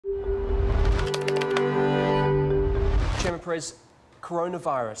Perez,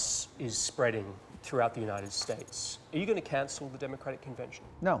 coronavirus is spreading throughout the United States. Are you going to cancel the Democratic Convention?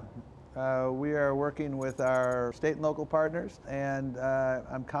 No. We are working with our state and local partners, and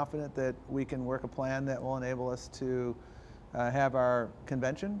I'm confident that we can work a plan that will enable us to have our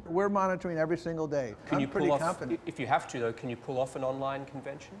convention. We're monitoring every single day. I'm pretty confident. If you have to, though, can you pull off an online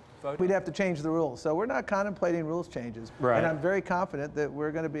convention voting? We'd have to change the rules. So we're not contemplating rules changes. Right. And I'm very confident that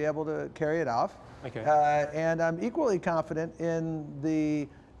we're going to be able to carry it off. Okay. And I'm equally confident in the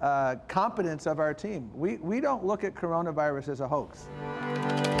competence of our team. We don't look at coronavirus as a hoax.